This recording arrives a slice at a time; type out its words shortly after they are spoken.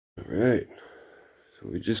Alright, so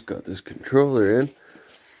we just got this controller in.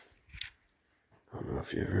 I don't know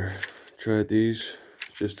if you ever tried these.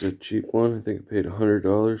 It's just a cheap one. I think I paid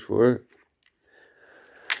 $100 for it.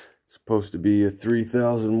 It's supposed to be a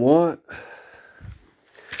 3,000 watt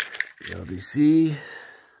LDC.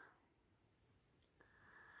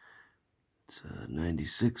 It's a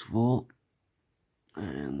 96 volt.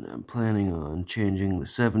 And I'm planning on changing the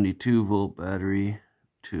 72 volt battery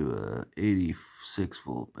to a 86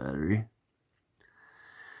 volt battery.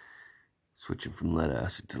 Switching from lead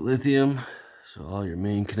acid to lithium. So all your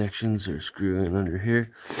main connections are screwing under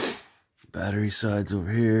here. Battery side's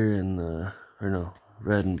over here, and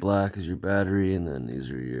red and black is your battery, and then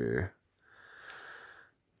these are your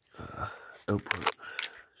output.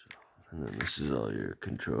 And then this is all your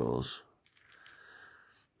controls.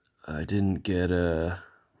 I didn't get a,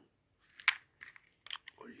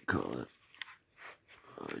 what do you call it?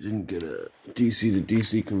 I didn't get a DC to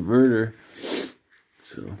DC converter.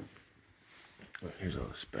 So, here's all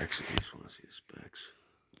the specs if you just want to see the specs.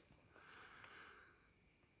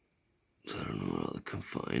 So I don't know what all the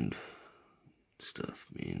confined stuff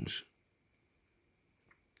means.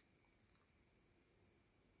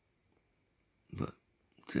 But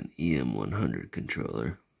it's an EM100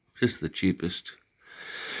 controller. Just the cheapest.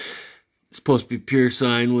 It's supposed to be pure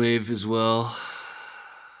sine wave as well.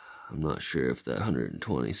 I'm not sure if that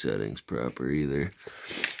 120 setting's proper either.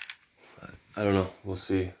 But I don't know. We'll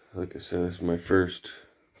see. Like I said, this is my first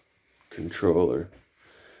controller.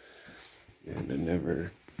 And I've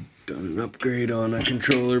never done an upgrade on a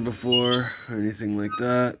controller before or anything like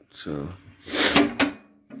that. So just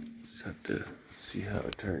have to see how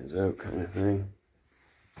it turns out, kind of thing.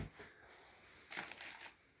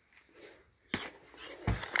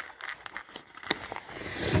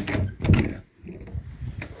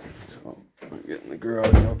 Getting the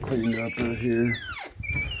garage all cleaned up out here.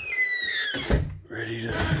 Ready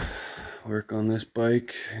to work on this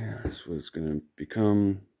bike. That's what it's going to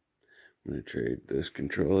become. I'm going to trade this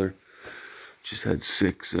controller. Just had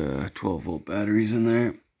 6 12 volt batteries in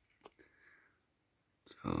there.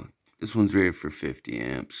 So this one's rated for 50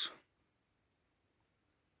 amps.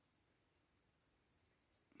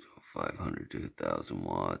 So 500 to 1,000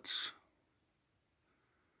 watts.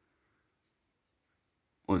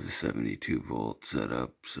 Was a 72 volt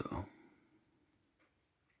setup, so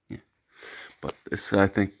yeah. But this, I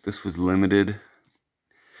think this was limited,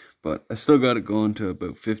 but I still got it going to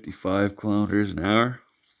about 55 kilometers an hour,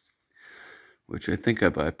 which I think I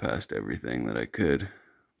bypassed everything that I could.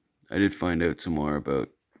 I did find out some more about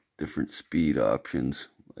different speed options,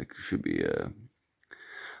 like there should be a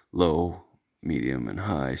low, medium, and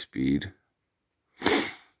high speed.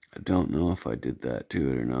 I don't know if I did that to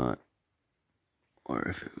it or not, or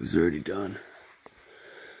if it was already done.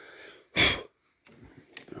 It's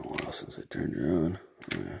been a while since I turned her on.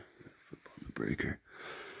 Oh yeah, flip on the breaker.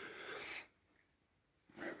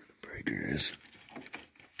 Wherever the breaker is.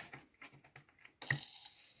 There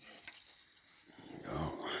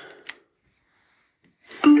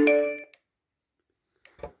we go.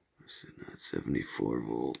 We're sitting at 74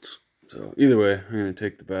 volts. So either way, I'm going to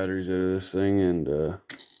take the batteries out of this thing, and we're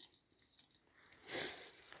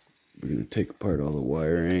going to take apart all the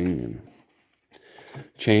wiring and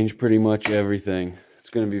change pretty much everything. It's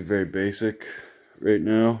going to be very basic right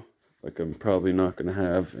now. Like, I'm probably not going to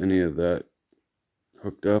have any of that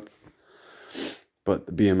hooked up. But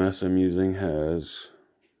the BMS I'm using has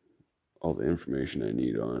all the information I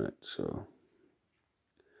need on it. So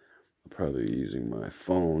I'll probably be using my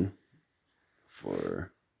phone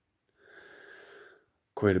for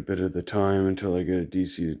quite a bit of the time until I get a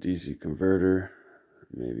DC to DC converter.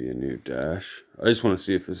 Maybe a new dash. I just want to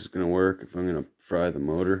see if this is going to work, if I'm going to fry the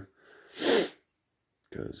motor.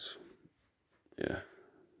 Because, yeah,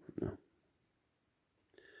 no.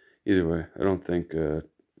 Either way, I don't think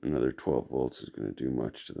another 12 volts is going to do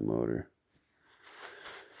much to the motor.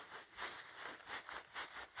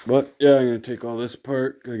 But, yeah, I'm going to take all this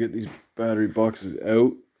apart. Going to get these battery boxes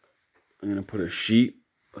out. I'm going to put a sheet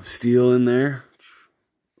of steel in there,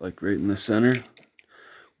 like right in the center.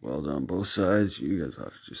 Weld on both sides. You guys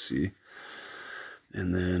have to just see.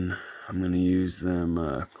 And then I'm going to use them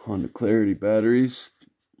Honda Clarity batteries.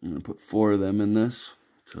 I'm going to put 4 of them in this.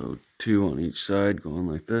 So 2 on each side going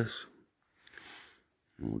like this.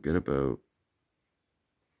 And we'll get about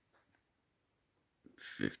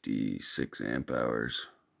 56 amp hours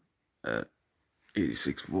at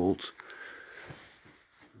 86 volts.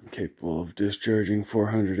 I'm capable of discharging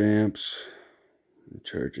 400 amps. And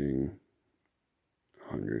charging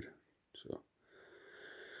 100. So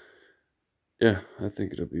yeah, I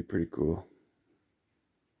think it'll be pretty cool.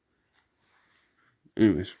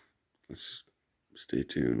 Anyways, let's stay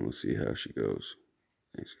tuned. We'll see how she goes.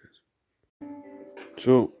 Thanks, guys.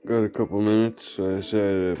 So, got a couple minutes, so I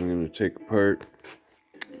decided I'm going to take apart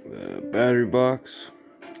the battery box,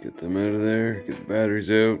 get them out of there, get the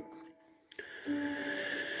batteries out.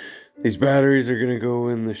 These batteries are going to go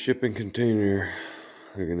in the shipping container.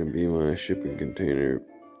 They're going to be my shipping container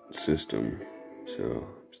system. So,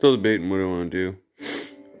 still debating what I want to do.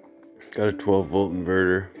 Got a 12-volt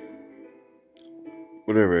inverter.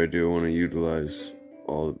 Whatever I do, I want to utilize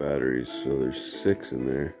all the batteries. So there's 6 in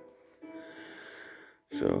there.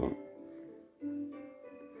 So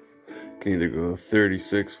can either go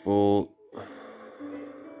 36 volt,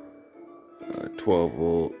 12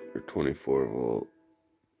 volt, or 24 volt.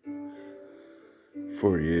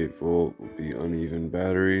 48 volt will be uneven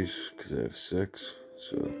batteries because I have 6.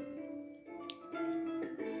 So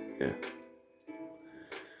yeah.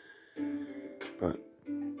 But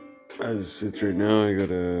as it sits right now, I got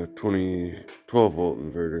a 12 volt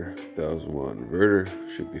inverter, 1000 watt inverter,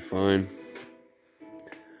 should be fine.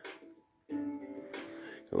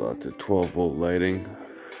 Got lots of 12 volt lighting,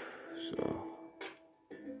 so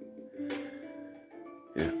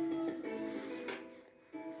yeah.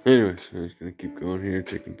 Anyways, I'm just gonna keep going here,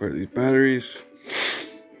 taking apart these batteries,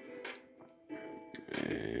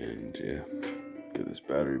 and yeah, get this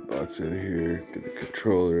battery box out of here, get the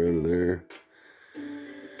controller out of there.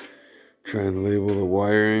 Try and label the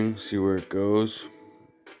wiring, see where it goes.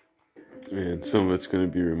 And some of it's going to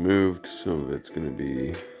be removed, some of it's going to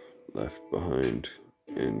be left behind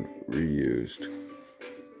and reused.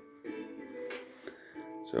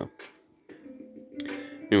 So,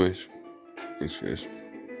 anyways, thanks guys.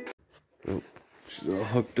 Oh, she's all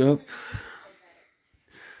hooked up.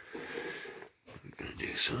 I'm going to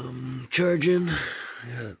do some charging.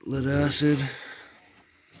 Got lead acid.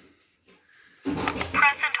 Press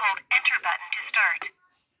and hold enter button to start.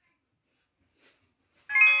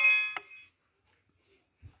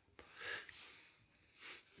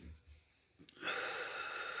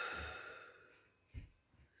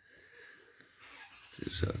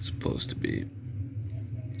 This is how it's supposed to be.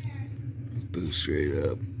 Boost rate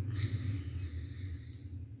up.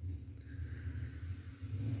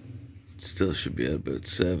 Still should be at about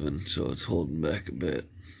 7, so it's holding back a bit.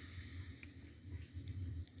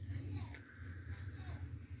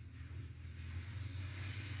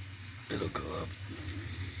 It'll go up.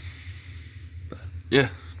 But yeah,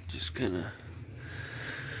 just kind of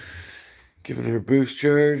giving her a boost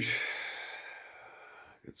charge.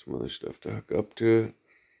 Got some other stuff to hook up to it.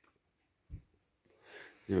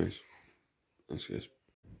 Anyways, thanks guys.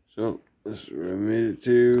 So, this is where I made it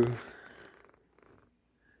to.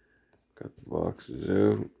 Got the boxes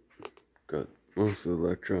out. Got most of the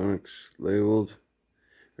electronics labeled.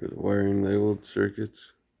 Or the wiring labeled,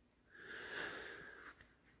 circuits.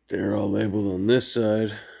 They're all labeled on this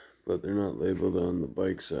side, but they're not labeled on the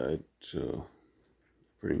bike side. So,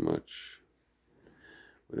 pretty much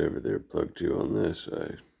whatever they're plugged to on this,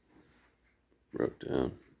 I wrote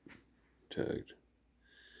down, tagged.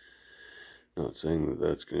 Not saying that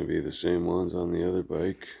that's going to be the same ones on the other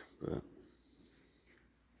bike, but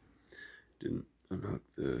didn't unhook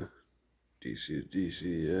the DC to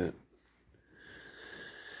DC yet,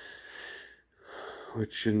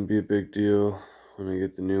 which shouldn't be a big deal. When I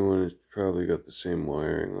get the new one, it's probably got the same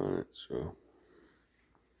wiring on it, so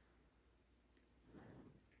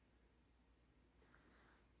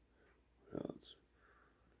what else?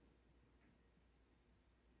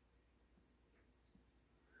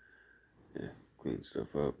 Yeah, clean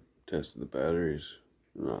stuff up, tested the batteries.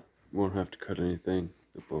 Won't have to cut anything.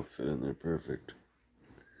 They both fit in there perfect.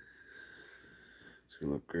 It's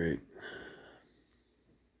gonna look great.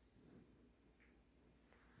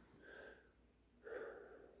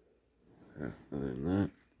 Yeah, other than that,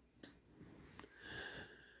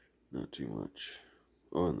 not too much.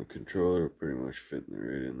 Oh, and the controller will pretty much fit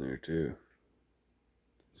right in there too.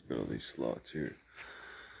 It's got all these slots here,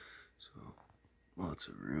 so lots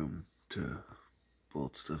of room to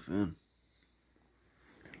bolt stuff in.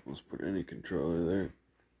 Let's put any controller there,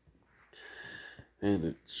 and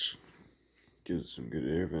it gives it some good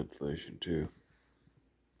air ventilation too.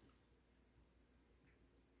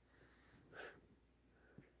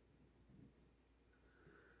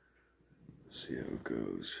 See how it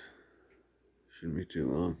goes. Shouldn't be too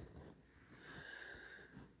long.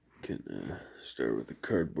 Can start with a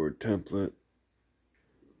cardboard template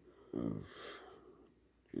of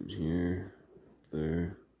in here,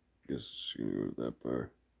 there. Guess it's gonna go to that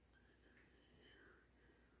bar.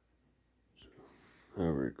 So,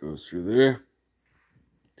 however it goes through there.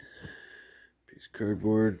 Piece of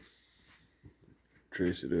cardboard.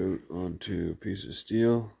 Trace it out onto a piece of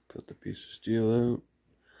steel. Cut the piece of steel out,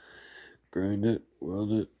 grind it,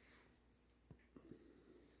 weld it,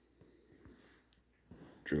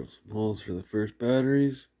 drill some holes for the first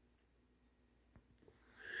batteries,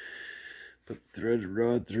 put the threaded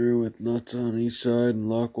rod through with nuts on each side and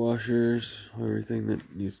lock washers, everything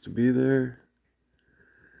that needs to be there,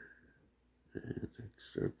 and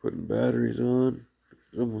start putting batteries on.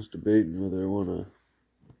 I'm almost debating whether I want to,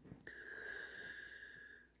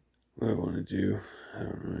 what I want to do. I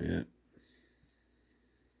don't know yet.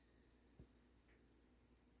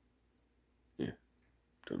 Yeah,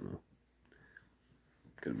 don't know.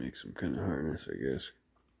 Gotta make some kind of harness, I guess.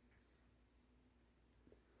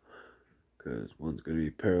 Because one's gonna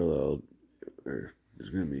be parallel, or there's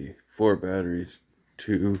gonna be 4 batteries,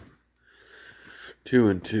 two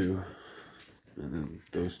and two, and then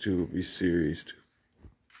those 2 will be seriesed.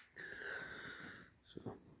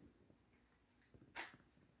 So,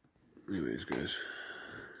 anyways, guys,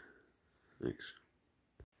 thanks.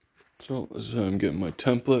 So this is how I'm getting my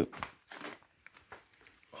template.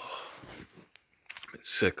 I've been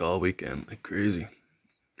sick all weekend, like crazy.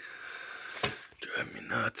 Driving me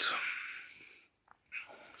nuts.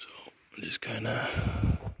 So I'm just kind of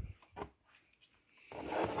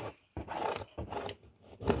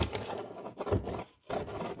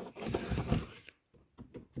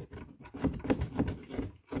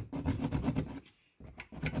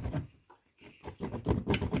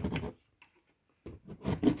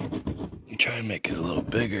try and make it a little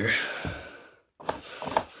bigger,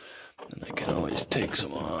 and I can always take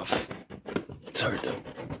some off. It's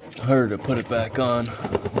harder to put it back on.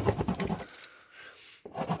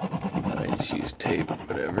 I just use tape or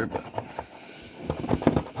whatever, but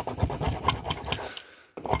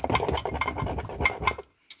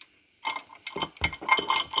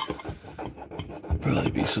probably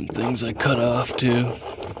be some things I cut off too.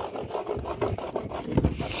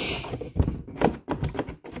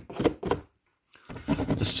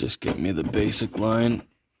 Just give me the basic line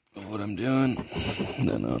of what I'm doing, and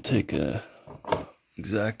then I'll take a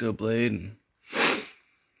X-Acto blade and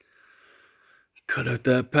cut out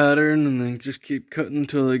that pattern, and then just keep cutting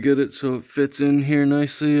until I get it so it fits in here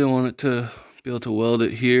nicely. I want it to be able to weld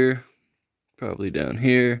it here, probably down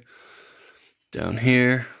here, not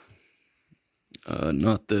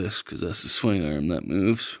this, because that's the swing arm that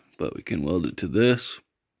moves, but we can weld it to this.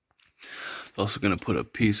 Also going to put a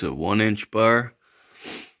piece of 1-inch bar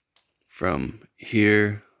from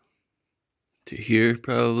here to here,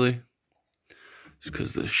 probably, just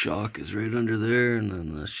because the shock is right under there, and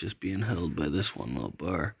then that's just being held by this one little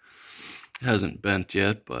bar. It hasn't bent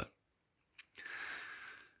yet, but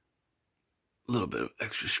a little bit of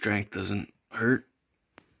extra strength doesn't hurt.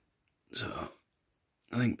 So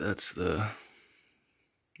I think that's the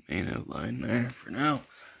main outline there for now.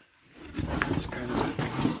 Just kind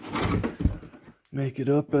of make it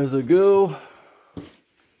up as I go.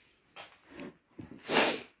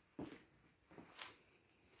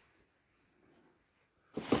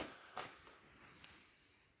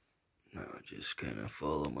 Just kind of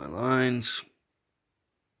follow my lines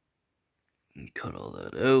and cut all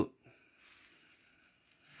that out.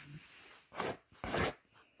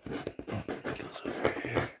 Goes over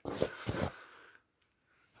here.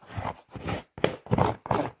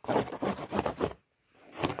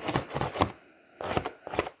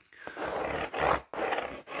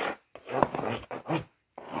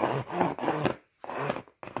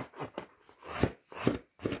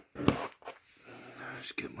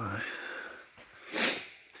 Just get my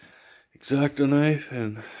X-Acto knife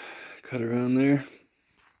and cut around there.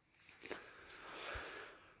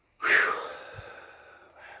 Whew.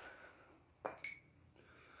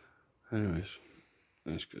 Anyways,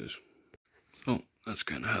 thanks guys. So that's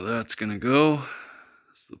kind of how that's gonna go.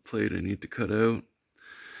 That's the plate I need to cut out.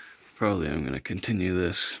 Probably I'm gonna continue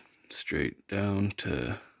this straight down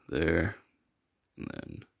to there, and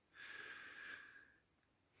then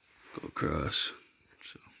go across.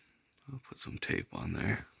 So I'll put some tape on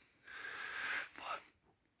there.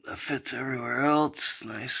 That fits everywhere else,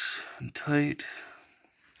 nice and tight.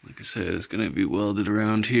 Like I said, it's gonna be welded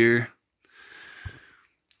around here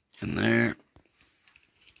and there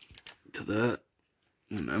to that.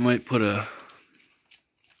 And I might put a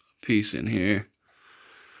piece in here,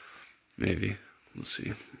 maybe, we'll see.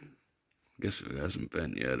 I guess if it hasn't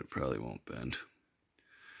bent yet, it probably won't bend.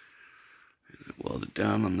 And weld it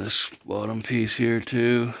down on this bottom piece here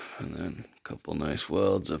too, and then a couple nice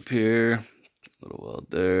welds up here. Little weld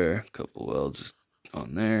there, a couple welds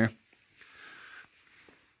on there.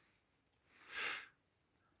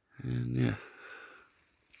 And yeah.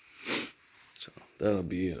 So that'll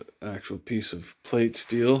be an actual piece of plate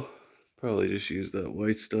steel. Probably just use that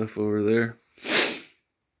white stuff over there.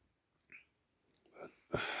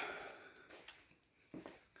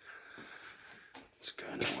 That's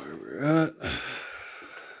kind of where we're at.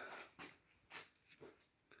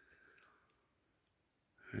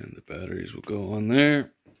 And the batteries will go on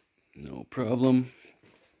there. No problem.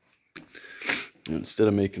 And instead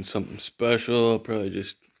of making something special, I'll probably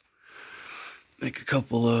just make a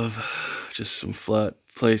couple of just some flat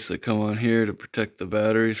plates that come on here to protect the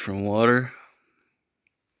batteries from water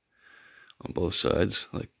on both sides,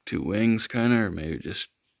 like two wings kind of, or maybe just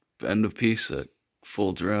bend a piece that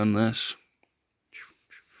folds around this.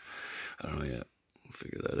 I don't know yet. We'll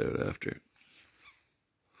figure that out after.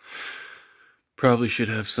 Probably should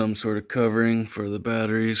have some sort of covering for the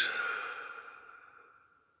batteries.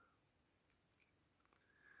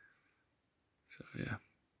 So yeah.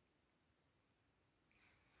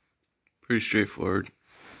 Pretty straightforward.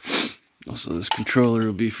 Also, this controller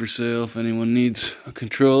will be for sale if anyone needs a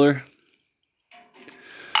controller.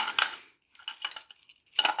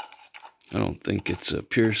 I don't think it's a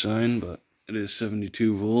pure sine, but it is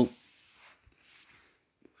 72 volt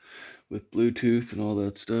with Bluetooth and all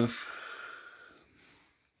that stuff.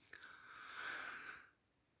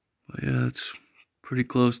 But yeah, it's pretty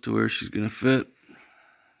close to where she's gonna fit.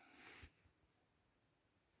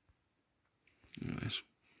 Anyways,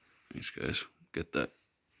 thanks guys. Get that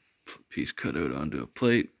piece cut out onto a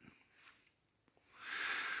plate.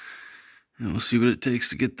 And we'll see what it takes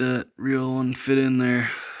to get that real one fit in there.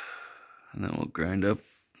 And then we'll grind up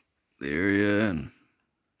the area and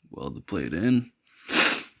weld the plate in.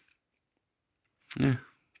 Yeah,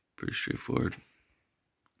 pretty straightforward.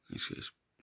 Thanks guys.